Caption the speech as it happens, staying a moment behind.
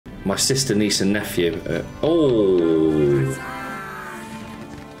my sister, niece and nephew. Oh.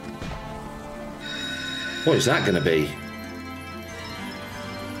 What is that going to be?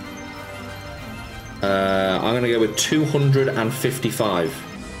 I'm going to go with 255.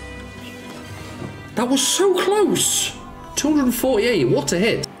 That was so close. 248. What a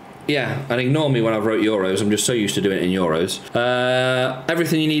hit. Yeah, and ignore me when I've wrote euros. I'm just so used to doing it in euros.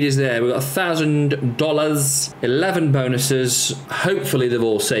 Everything you need is there. We've got $1,000, 11 bonuses. Hopefully they've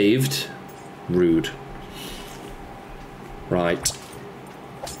all saved. Rude. Right.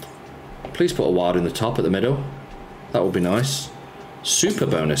 Please put a wide in the top at the middle. That would be nice. Super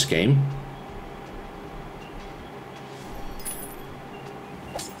bonus game.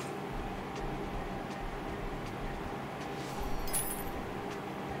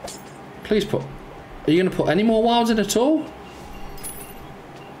 Please put... Are you going to put any more wilds in at all?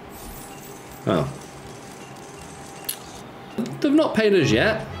 Oh. They've not paid us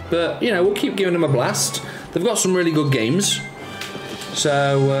yet, but, you know, we'll keep giving them a blast. They've got some really good games.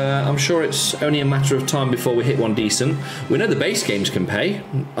 So, I'm sure it's only a matter of time before we hit one decent. We know the base games can pay.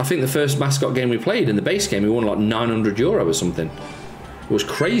 I think the first mascot game we played, in the base game, we won like €900 or something. It was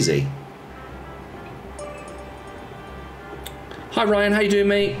crazy. Hi Ryan, how you doing,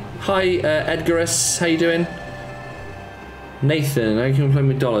 mate? Hi Edgarus, how you doing? Nathan, how you can play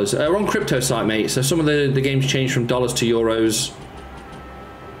with dollars? We're on crypto site, mate, so some of the games change from dollars to euros.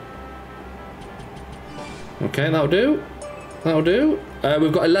 Okay, that'll do. That'll do.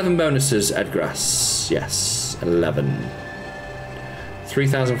 We've got 11 bonuses, Edgarus. Yes, 11.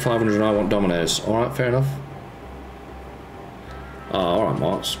 3,500 I want dominoes. Alright, fair enough. Oh, alright,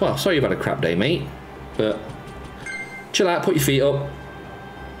 Marks. Well, sorry you've had a crap day, mate, but... Chill out, put your feet up,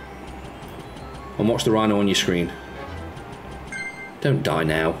 and watch the rhino on your screen. Don't die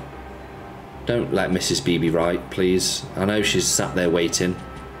now. Don't let Mrs. B be right, please. I know she's sat there waiting.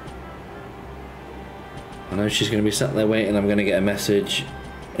 I know she's going to be sat there waiting. I'm going to get a message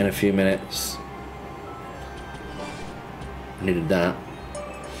in a few minutes. I needed that.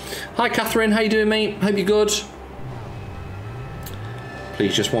 Hi, Catherine. How you doing, mate? Hope you're good.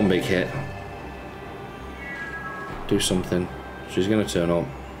 Please, just one big hit. Do something. She's going to turn up.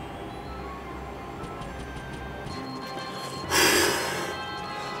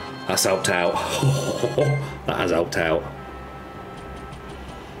 That's helped out. That has helped out.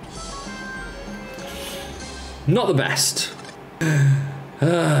 Not the best.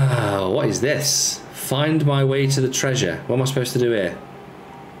 What is this? Find my way to the treasure. What am I supposed to do here?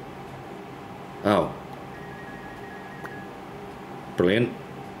 Oh. Brilliant.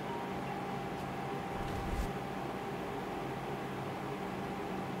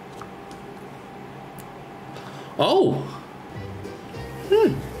 Oh!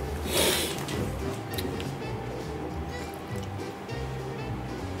 Hmm.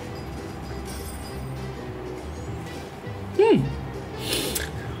 Hmm.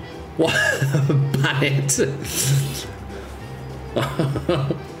 What? Ban it.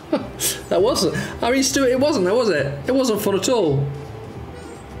 That wasn't... I mean, Stuart, it wasn't, was it? It wasn't fun at all.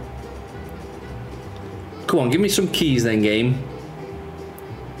 Come on, give me some keys then, game.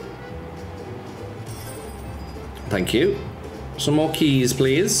 Thank you. Some more keys,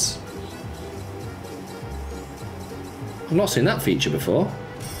 please. I've not seen that feature before.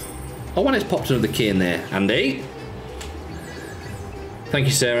 Oh, when it's popped another key in there. Andy. Thank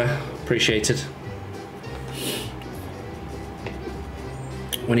you, Sarah. Appreciate it.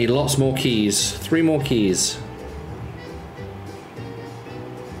 We need lots more keys. 3 more keys.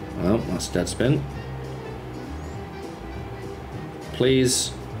 Well, that's dead spin.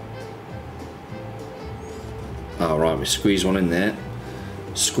 Please. Oh, right, we squeeze one in there.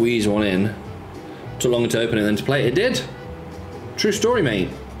 Squeeze one in. Took longer to open it than to play it. It did. True story, mate.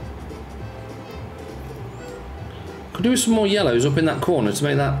 Could do with some more yellows up in that corner to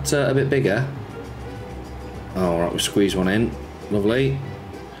make that a bit bigger. Oh, right, we squeeze one in. Lovely.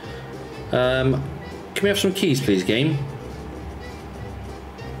 Can we have some keys, please, game?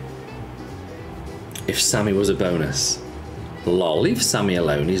 If Sammy was a bonus. Lol, leave Sammy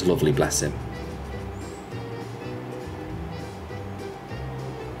alone. He's lovely, bless him.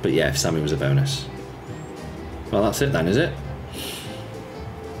 But yeah, if Sammy was a bonus. Well, that's it then, is it?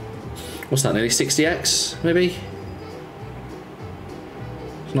 What's that, nearly 60x, maybe?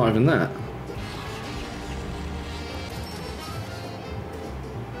 It's not even that.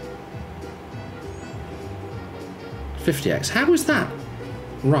 50x. How is that?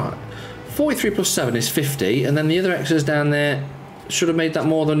 Right. 43 plus 7 is 50, and then the other x's down there should have made that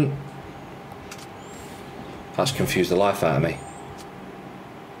more than... That's confused the life out of me.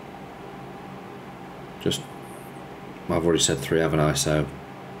 Just... I've already said 3, haven't I? So...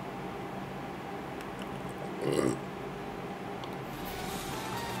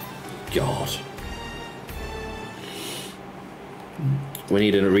 God. We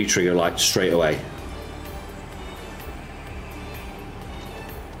need a re-trigger like straight away.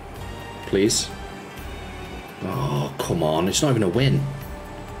 Please. Oh, come on. It's not even a win.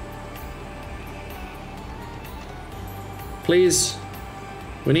 Please.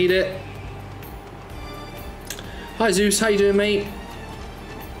 We need it. Hi Zeus, how you doing, mate?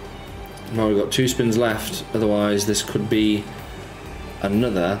 No, we've got 2 spins left. Otherwise, this could be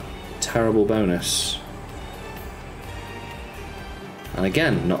another terrible bonus. And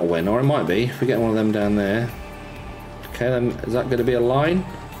again, not a win, or it might be if we get one of them down there. Okay, then is that going to be a line?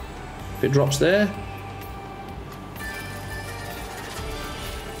 If it drops there.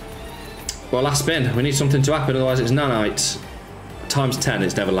 Well, last spin. We need something to happen, otherwise it's nanite. Times 10,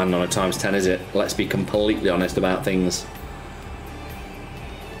 it's never landed on a times 10, is it? Let's be completely honest about things.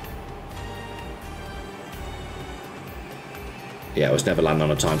 Yeah, it was never land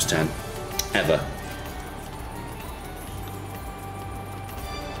on a times 10. Ever.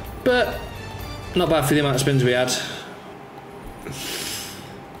 But, not bad for the amount of spins we had.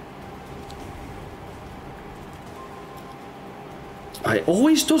 It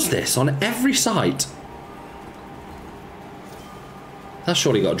always does this on every site. That's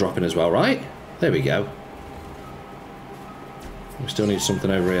surely got a drop in as well, right? There we go. We still need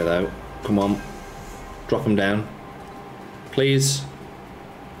something over here though. Come on. Drop them down. Please.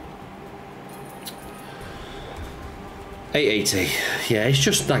 880. Yeah, it's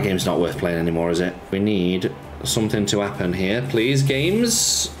just that game's not worth playing anymore, is it? We need something to happen here. Please,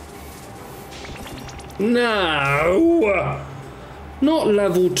 games. No! Not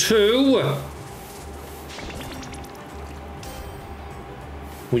level 2!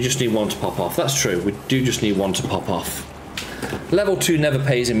 We just need one to pop off. That's true. We do just need one to pop off. Level 2 never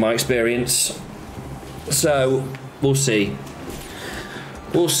pays in my experience. So, we'll see.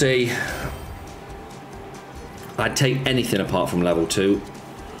 We'll see. I'd take anything apart from level 2.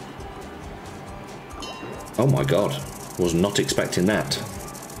 Oh my god. Was not expecting that.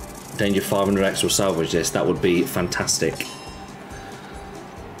 Danger 500x will salvage this. That would be fantastic.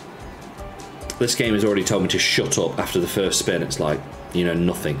 This game has already told me to shut up after the first spin. It's like, you know,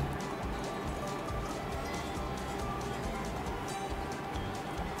 nothing.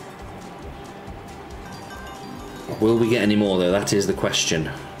 Will we get any more though? That is the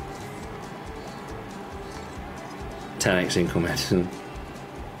question. 10x income medicine.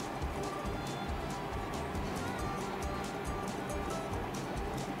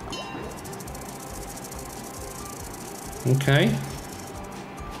 Okay.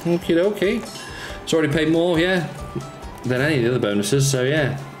 Okie dokie. It's already paid more, yeah, than any of the other bonuses, so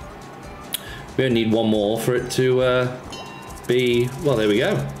yeah. We only need one more for it to be, well, there we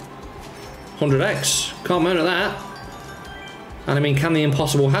go. 100x. Can't moan at that. And I mean, can the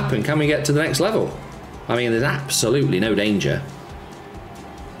impossible happen? Can we get to the next level? I mean, there's absolutely no danger.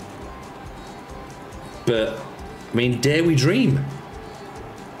 But, I mean, dare we dream?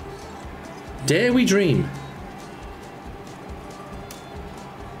 Dare we dream?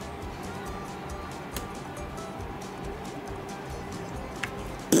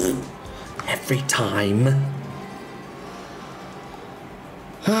 Every time.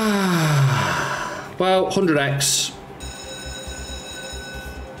 Well, 100x.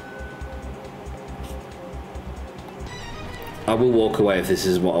 I will walk away if this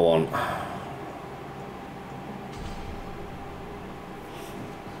is what I want.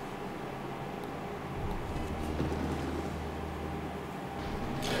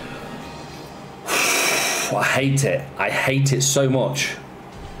 I hate it. I hate it so much.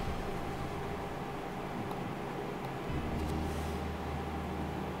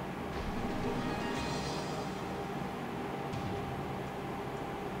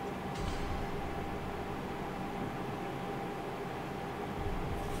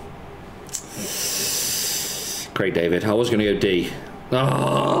 Great, David. I was going to go D.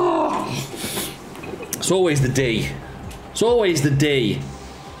 Oh! It's always the D. It's always the D.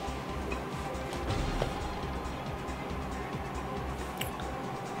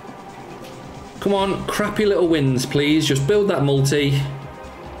 Come on, crappy little wins, please. Just build that multi.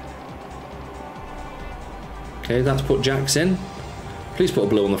 Okay, that's put jacks in. Please put a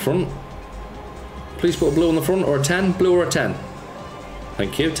blue on the front. Please put a blue on the front, or a 10. Blue or a 10.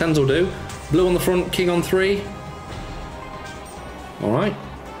 Thank you. 10s will do. Blue on the front, king on 3. Alright.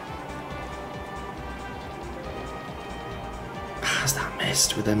 Has that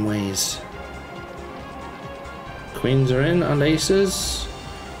missed with them ways? Queens are in and aces.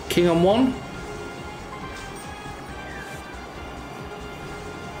 King on 1.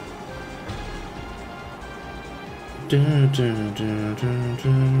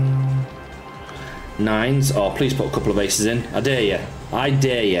 Nines. Oh, please put a couple of aces in. I dare you. I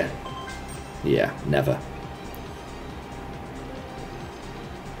dare you. Yeah, never.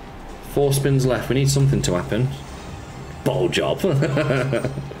 4 spins left. We need something to happen. Ball job.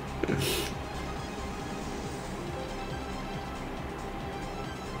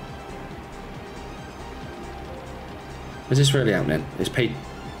 Is this really happening? It's paid.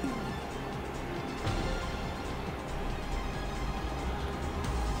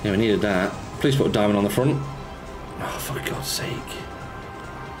 Yeah, we needed that. Please put a diamond on the front. Oh, for God's sake.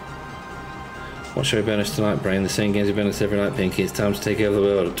 What show we bonus tonight, Brain? The same games we bonus every night, Pinky. It's time to take over the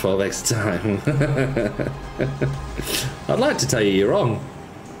world at 12x time. I'd like to tell you you're wrong.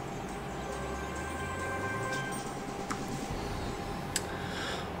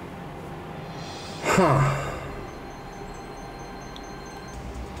 Huh.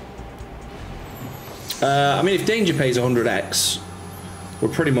 I mean, if Danger pays 100x, we're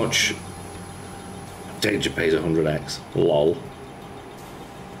pretty much... Danger pays 100x. Lol.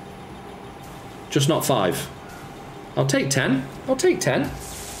 Just not 5. I'll take 10. I'll take 10.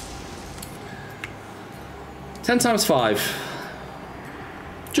 10 times 5.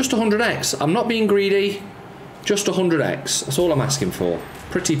 Just 100x. I'm not being greedy. Just 100x. That's all I'm asking for.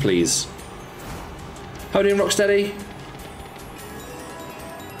 Pretty please. How are you doing, Rocksteady?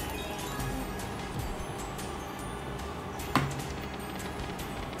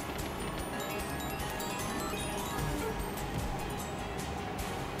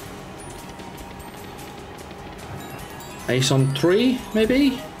 Ace on 3,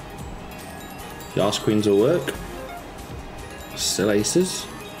 maybe? The arse queens will work. Still aces.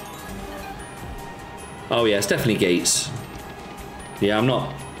 Oh yeah, it's definitely gates. Yeah, I'm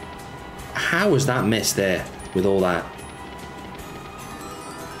not... How was that missed there with all that?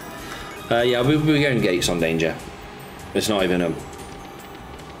 Yeah, we're going gates on Danger. It's not even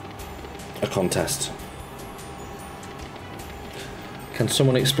a contest. Can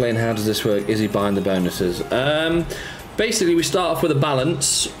someone explain how does this work? Is he buying the bonuses? Basically, we start off with a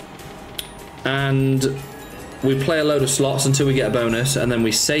balance, and we play a load of slots until we get a bonus, and then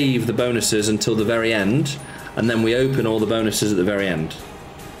we save the bonuses until the very end, and then we open all the bonuses at the very end.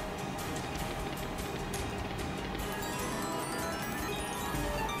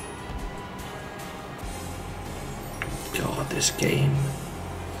 God, this game.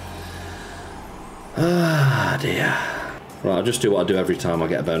 Ah, dear. Right, I'll just do what I do every time I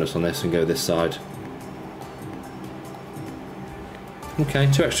get a bonus on this and go this side. Okay,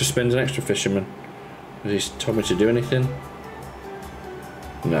 2 extra spins, an extra fisherman. Has he told me to do anything?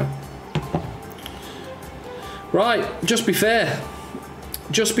 No. Right, just be fair.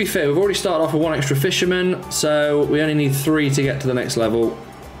 Just be fair. We've already started off with 1 extra fisherman, so we only need 3 to get to the next level.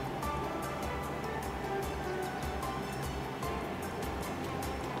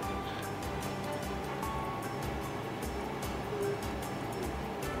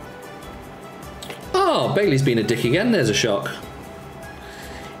 Oh, Bailey's been a dick again. There's a shock.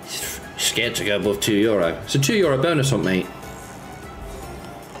 Scared to go above €2. It's a €2 bonus hunt, mate.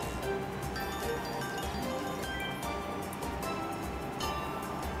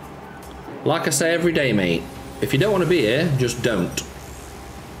 Like I say every day, mate, if you don't want to be here, just don't.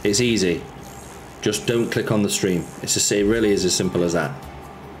 It's easy. Just don't click on the stream. It really is as simple as that.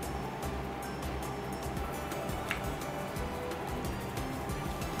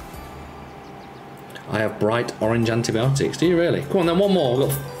 I have bright orange antibiotics. Do you really? Come on then, one more. We've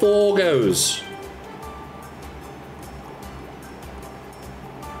got 4 goes.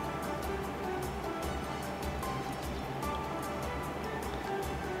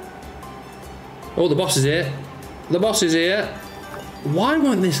 Oh, the boss is here. The boss is here. Why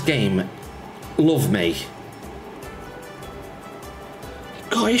won't this game love me?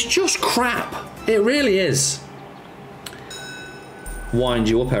 God, it's just crap. It really is. Wind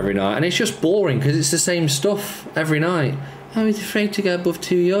you up every night, and it's just boring because it's the same stuff every night. Oh, he's afraid to go above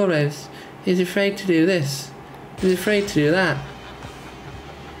 €2. He's afraid to do this. He's afraid to do that.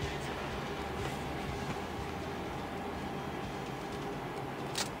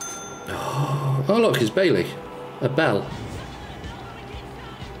 Oh, look, it's Bailey. A bell.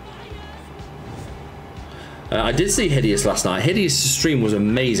 I did see Hideous last night. Hideous' stream was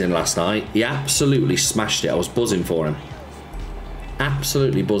amazing last night. He absolutely smashed it. I was buzzing for him.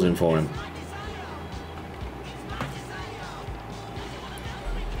 Absolutely buzzing for him.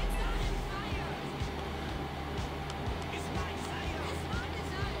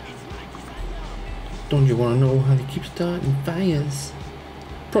 Don't you want to know how they keep starting fires?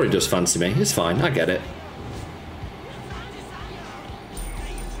 Probably does fancy me. It's fine. I get it.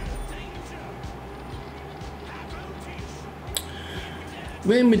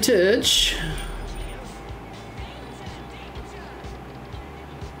 When we touch.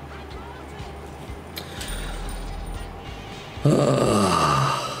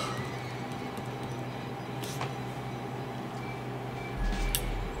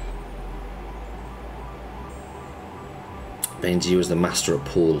 Means you as the master at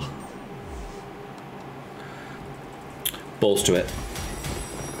pool. Balls to it.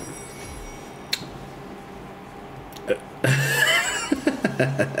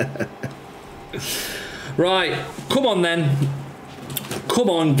 Right, come on then. Come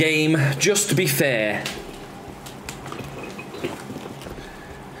on, game, just to be fair.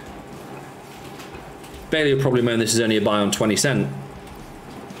 Bailey will probably moan this is only a buy on 20 cent.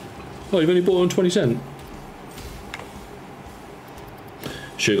 Oh, you've only bought on 20 cent?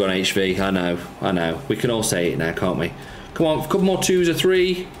 Should have gone HV, I know. We can all say it now, can't we? Come on, a couple more twos or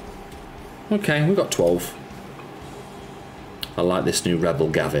three. Okay, we've got 12. I like this new Rebel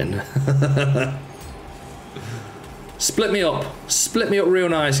Gavin. Split me up real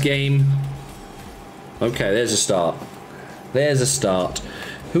nice, game. Okay, there's a start. There's a start.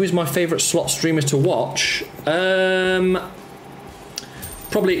 Who is my favourite slot streamer to watch?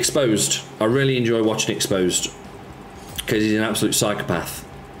 Probably Exposed. I really enjoy watching Exposed because he's an absolute psychopath.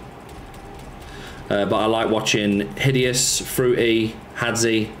 But I like watching Hideous, Fruity,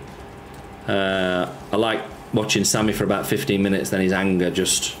 Hadzi. I like watching Sammy for about 15 minutes, then his anger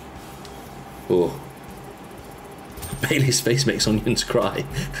just... Oh. Bailey's face makes onions cry.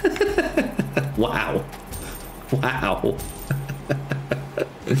 Wow. Wow.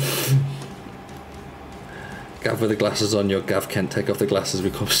 Gav with the glasses on, your Gav can't take off the glasses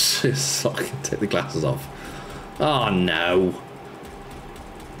because his sock can take the glasses off. Oh no.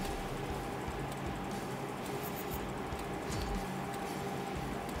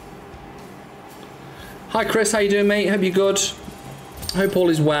 Hi Chris, how you doing, mate? Hope you're good. Hope all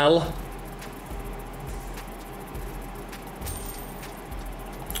is well.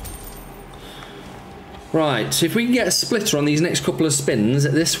 Right, so if we can get a splitter on these next couple of spins,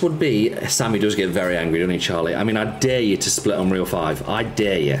 this would be... Sammy does get very angry, doesn't he, Charlie? I mean, I dare you to split on Reel 5. I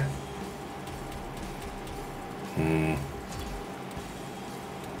dare you.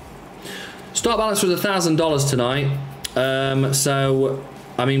 Start balance was $1,000 tonight. So,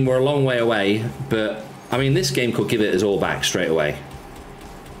 I mean, we're a long way away, but... I mean, this game could give it us all back straight away.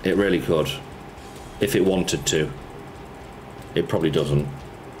 It really could. If it wanted to. It probably doesn't.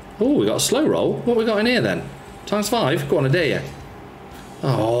 Oh, we got a slow roll. What we got in here then? ×5? Go on, I dare you.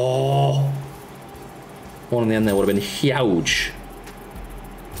 Oh. One in the end there would have been huge.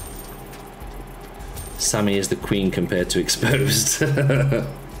 Sammy is the queen compared to Exposed.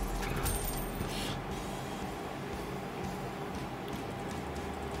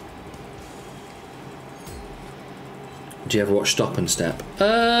 Do you ever watch Stop and Step?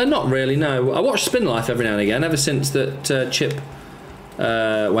 Not really, no. I watch Spin Life every now and again, ever since that Chip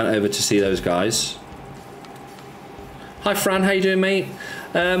went over to see those guys. Hi Fran, how you doing, mate?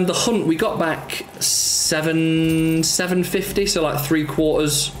 The hunt, we got back 750, so like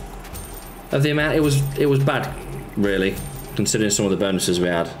 3/4 of the amount. It was bad, really, considering some of the bonuses we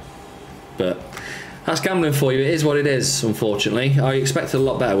had. But that's gambling for you. It is what it is, unfortunately. I expected a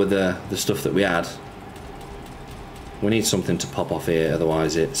lot better with the stuff that we had. We need something to pop off here,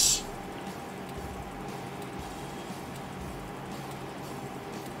 otherwise it's...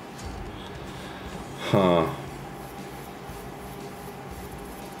 Huh.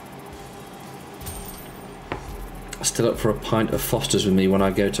 Still up for a pint of Foster's with me when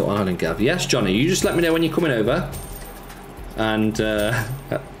I go to Ireland, Gav? Yes, Johnny, you just let me know when you're coming over. And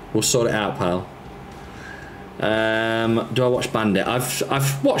we'll sort it out, pal. Do I watch Bandit?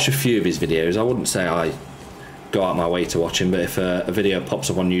 I've watched a few of his videos. I wouldn't say I go out my way to watch him, but if a video pops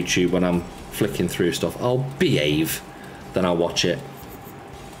up on YouTube when I'm flicking through stuff, I'll behave, then I'll watch it.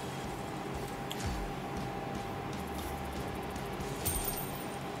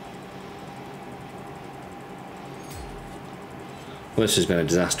 Well, this has been a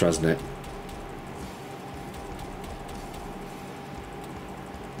disaster, hasn't it?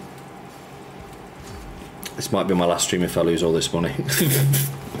 This might be my last stream if I lose all this money.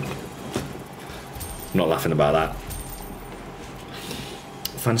 I'm not laughing about that.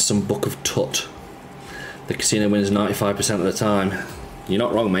 Find some Book of Tut. The casino wins 95% of the time. You're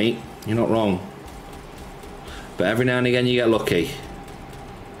not wrong, mate. You're not wrong. But every now and again you get lucky.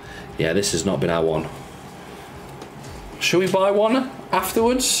 Yeah, this has not been our one. Shall we buy one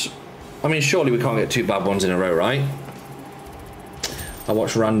afterwards? I mean, surely we can't get two bad ones in a row, right? I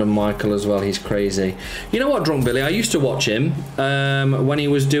watch Random Michael as well. He's crazy. You know what, Drunk Billy? I used to watch him when he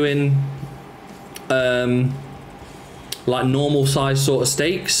was doing like normal size sort of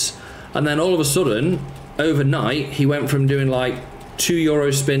stakes, and then all of a sudden, overnight, he went from doing like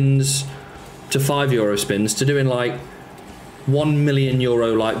 €2 spins to €5 spins to doing like €1 million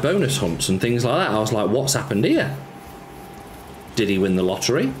like bonus hunts and things like that. I was like, what's happened here? Did he win the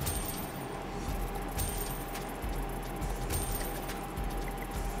lottery?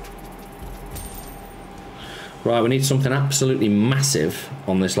 Right, we need something absolutely massive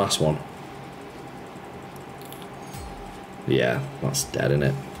on this last one. Yeah, that's dead, isn't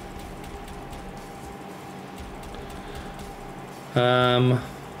it?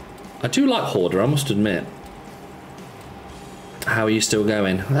 I do like Hoarder, I must admit. How are you still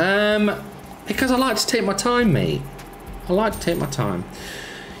going? Because I like to take my time, mate. I like to take my time.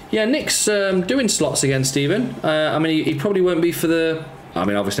 Yeah, Nick's doing slots again, Stephen. I mean, he probably won't be for the... I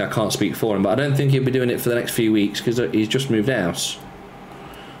mean, obviously I can't speak for him, but I don't think he'll be doing it for the next few weeks because he's just moved house.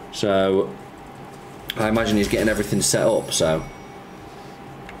 So, I imagine he's getting everything set up, so...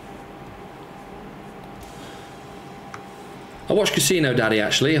 I watched Casino Daddy,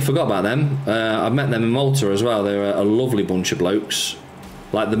 actually. I forgot about them. I've met them in Malta as well. They're a lovely bunch of blokes.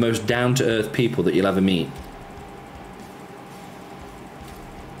 Like, the most down-to-earth people that you'll ever meet.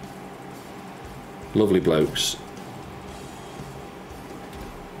 Lovely blokes.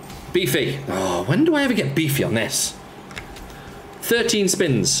 Beefy. Oh, when do I ever get beefy on this? 13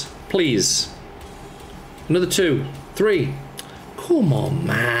 spins, please. Another 2, 3. Come on,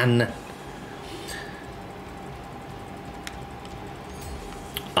 man.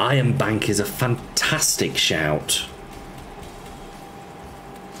 Iron Bank is a fantastic shout.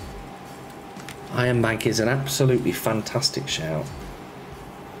 Iron Bank is an absolutely fantastic shout.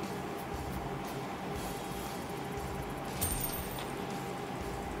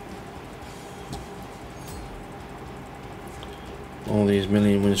 All these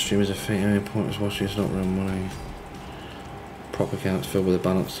million win streamers are fake. Only point is watching, it's not real money. Prop accounts filled with a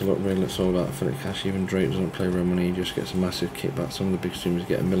balance to look real. It's all about affiliate cash. Even Drake doesn't play real money, he just gets a massive kickback. Some of the big streamers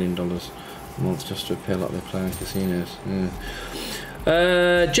get $1 million a month just to appear like they're playing casinos. Yeah.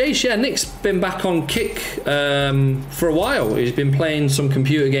 Jace, yeah, Nick's been back on Kick for a while. He's been playing some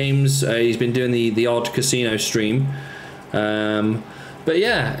computer games. He's been doing the odd casino stream. But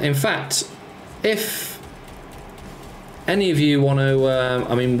yeah, in fact, if any of you want to,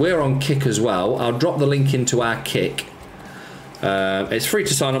 I mean, we're on Kick as well. I'll drop the link into our Kick. It's free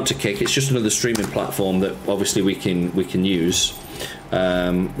to sign up to Kick. It's just another streaming platform that obviously we can use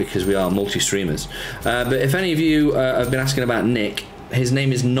because we are multi-streamers. But if any of you have been asking about Nick, his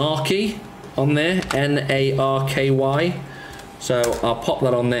name is Narky on there, N-A-R-K-Y. So I'll pop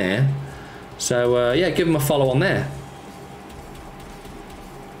that on there. So yeah, give him a follow on there.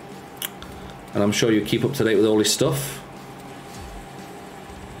 And I'm sure you'll keep up to date with all his stuff.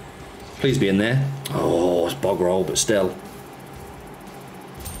 Please be in there. Oh, it's bog roll, but still.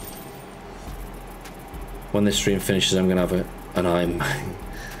 When this stream finishes, I'm going to have an Iron Bank.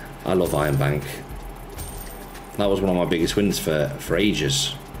 I love Iron Bank. That was one of my biggest wins for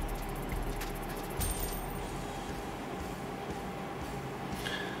ages.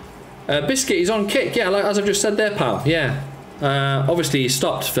 Biscuit, he's on Kick. Yeah, like, as I've just said there, pal. Yeah. Obviously, he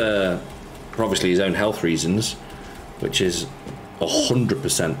stopped for obviously his own health reasons, which is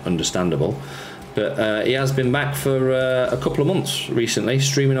 100% understandable. But he has been back for a couple of months recently,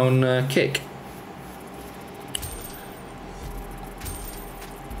 streaming on Kick.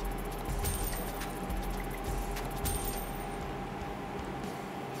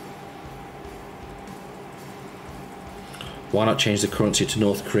 Why not change the currency to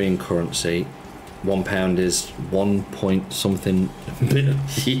North Korean currency? £1 is 1 point something.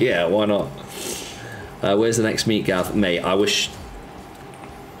 Yeah, why not? Where's the next meet, Gav? Mate, I wish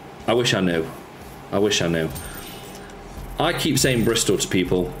I knew. I wish I knew. I keep saying Bristol to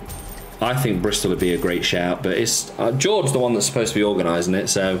people. I think Bristol would be a great shout, but it's George's the one that's supposed to be organising it,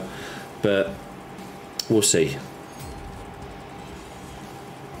 so, but we'll see.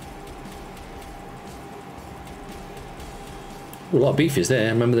 Ooh, a lot of beef is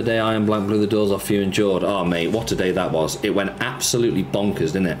there. Remember the day Iron Blank blew the doors off you and George? Oh, mate, what a day that was. It went absolutely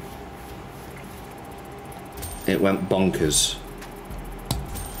bonkers, didn't it? It went bonkers.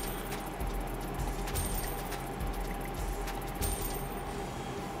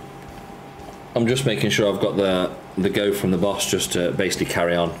 I'm just making sure I've got the go from the boss just to basically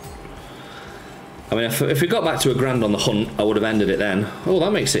carry on. I mean, if we got back to £1 on the hunt, I would have ended it then. Oh,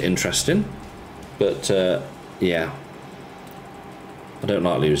 that makes it interesting. But, yeah. I don't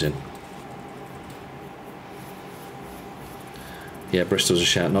like losing. Yeah, Bristol's a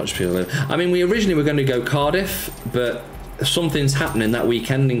shout, not just people. I mean, we originally were going to go Cardiff, but something's happening that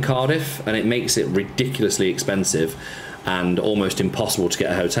weekend in Cardiff, and it makes it ridiculously expensive. and almost impossible to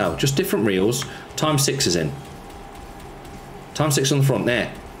get a hotel. Just different reels. Times 6 is in. Times 6 on the front,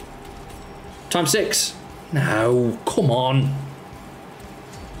 there. Times 6. No, come on.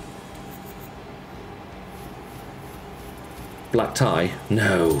 Black tie?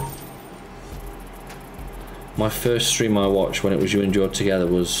 No. My first stream I watched when it was you and George together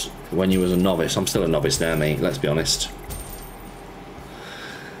was when you was a novice. I'm still a novice now, mate, let's be honest.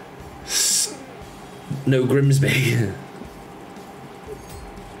 No Grimsby.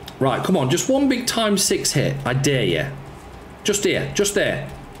 Right, come on, just one big times 6 hit. I dare you. Just here, just there.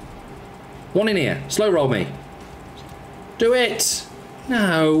 One in here. Slow roll me. Do it.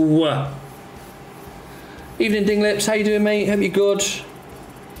 No. Evening, Dinglips. How you doing, mate? Hope you're good.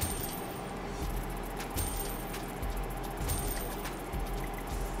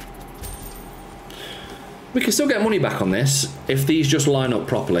 We can still get money back on this if these just line up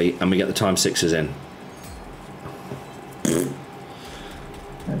properly and we get the times 6s in.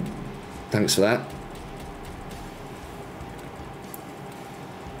 Thanks for that.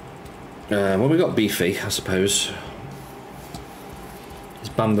 Well, we got beefy, I suppose. Is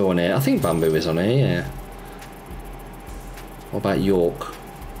bamboo on here? I think bamboo is on here, yeah. What about York?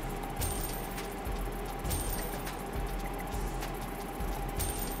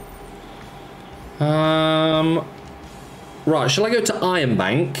 Right, shall I go to Iron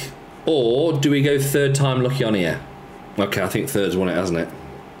Bank or do we go third time lucky on here? Okay, I think third's won it, hasn't it?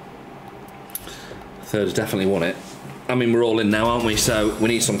 Third's definitely won it. I mean, we're all in now, aren't we? So we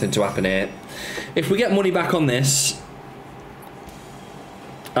need something to happen here. If we get money back on this,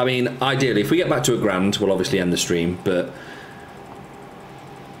 I mean, ideally, if we get back to £1,000, we'll obviously end the stream, but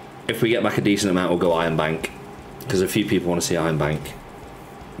if we get back a decent amount, we'll go Iron Bank, because a few people want to see Iron Bank,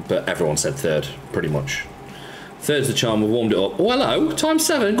 but everyone said third, pretty much. Third's the charm, we've warmed it up. Oh, hello, times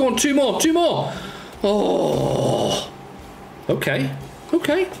 7, go on, two more. Oh, okay, we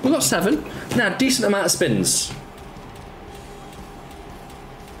got 7. Now, decent amount of spins.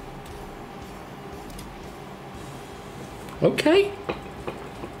 Okay.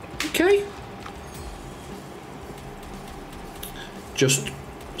 Just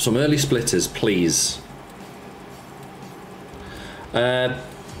some early splitters, please.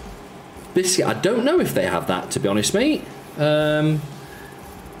 Biscuit, I don't know if they have that, to be honest, mate. If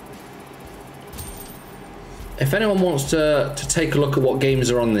anyone wants to take a look at what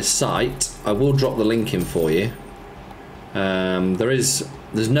games are on this site, I will drop the link in for you. There's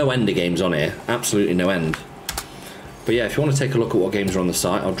no end of games on here, absolutely no end. But yeah, if you want to take a look at what games are on the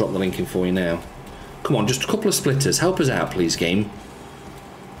site, I'll drop the link in for you now. Come on, just a couple of splitters. Help us out, please, game.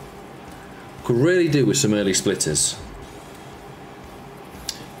 Could really do with some early splitters.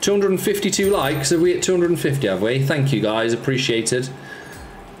 252 likes. Are we at 250, have we? Thank you, guys. Appreciated.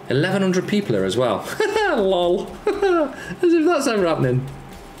 1,100 people here as well. Lol. As if that's ever happening.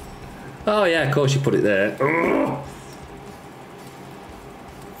 Oh, yeah, of course you put it there. Ugh.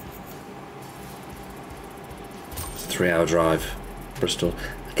 It's a 3-hour drive. Bristol.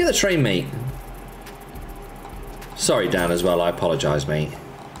 Get the train, mate. Sorry, Dan, as well. I apologise, mate.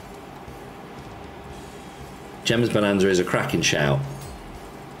 Gems Bonanza is a cracking shout.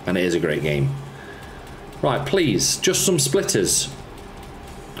 And it is a great game. Right, please. Just some splitters.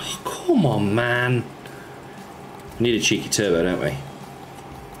 Oh, come on, man. We need a cheeky turbo, don't we?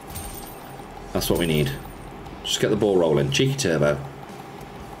 That's what we need. Just get the ball rolling. Cheeky turbo.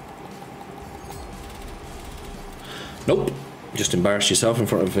 Nope. Just embarrassed yourself in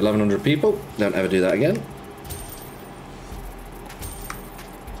front of 1,100 people. Don't ever do that again.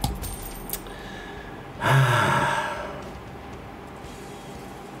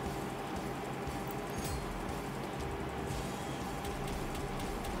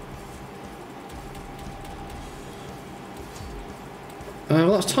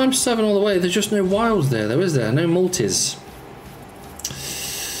 Well, that's times 7 all the way. There's just no wilds there, though, is there? No multis.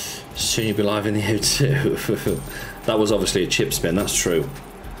 Soon you'll be live in the O2. That was obviously a chip spin. That's true.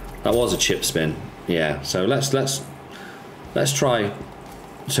 That was a chip spin. Yeah. So let's try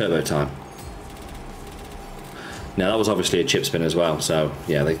turbo time. Now that was obviously a chip spin as well. So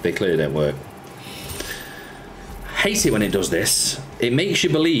yeah, they clearly don't work. Hate it when it does this. It makes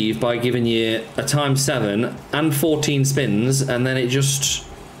you believe by giving you a times 7 and 14 spins, and then it just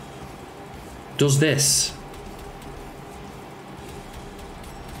does this.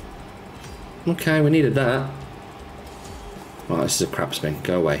 Okay, we needed that. Right, this is a crap spin.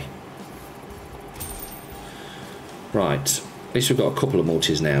 Go away. Right, at least we've got a couple of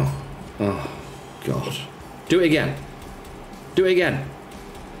multis now. Oh, God. Do it again. Do it again.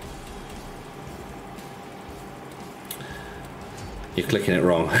 You're clicking it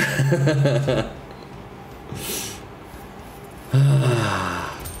wrong.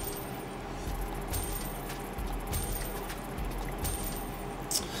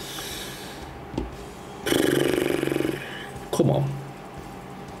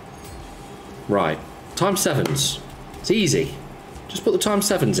 Right. Times 7s. It's easy. Just put the times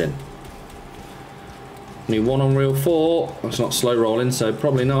 7s in. Need 1 on reel 4. That's not slow rolling, so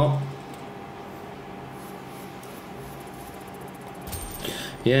probably not.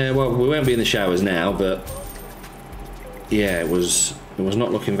 Yeah, well, we won't be in the showers now, but yeah, it was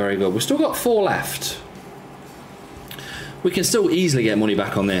not looking very good. We've still got 4 left. We can still easily get money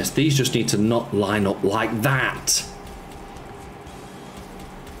back on this. These just need to not line up like that.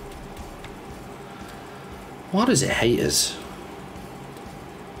 Why does it hate us?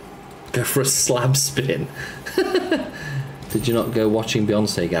 Go for a slab spin. Did you not go watching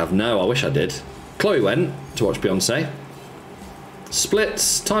Beyonce, Gav? No, I wish I did. Chloe went to watch Beyonce.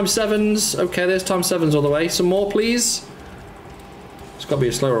 Splits, times 7s. Okay, there's times 7s all the way. Some more, please. It's got to be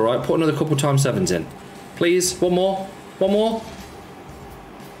a slower, right? Put another couple times 7s in. Please, one more. One more.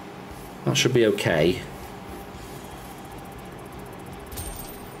 That should be okay.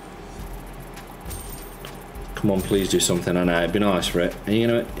 Come on, please do something. I know, it'd be nice for it. And you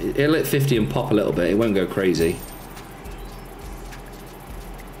know, it'll hit 50 and pop a little bit. It won't go crazy.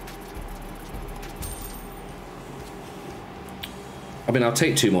 I mean, I'll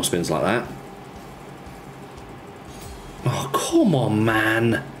take 2 more spins like that. Oh, come on,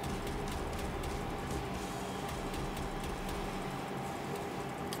 man.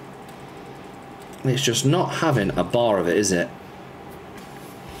 It's just not having a bar of it, is it?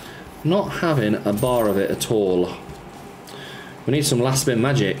 Not having a bar of it at all. We need some last spin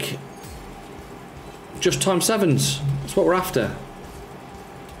magic. Just times 7s. That's what we're after.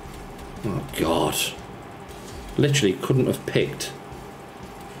 Oh, God. Literally couldn't have picked.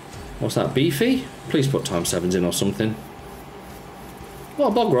 What's that, beefy? Please put times 7s in or something. What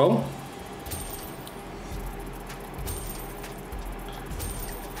a bog roll.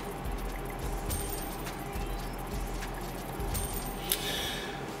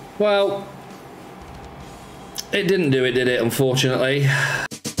 Well, it didn't do it, did it, unfortunately?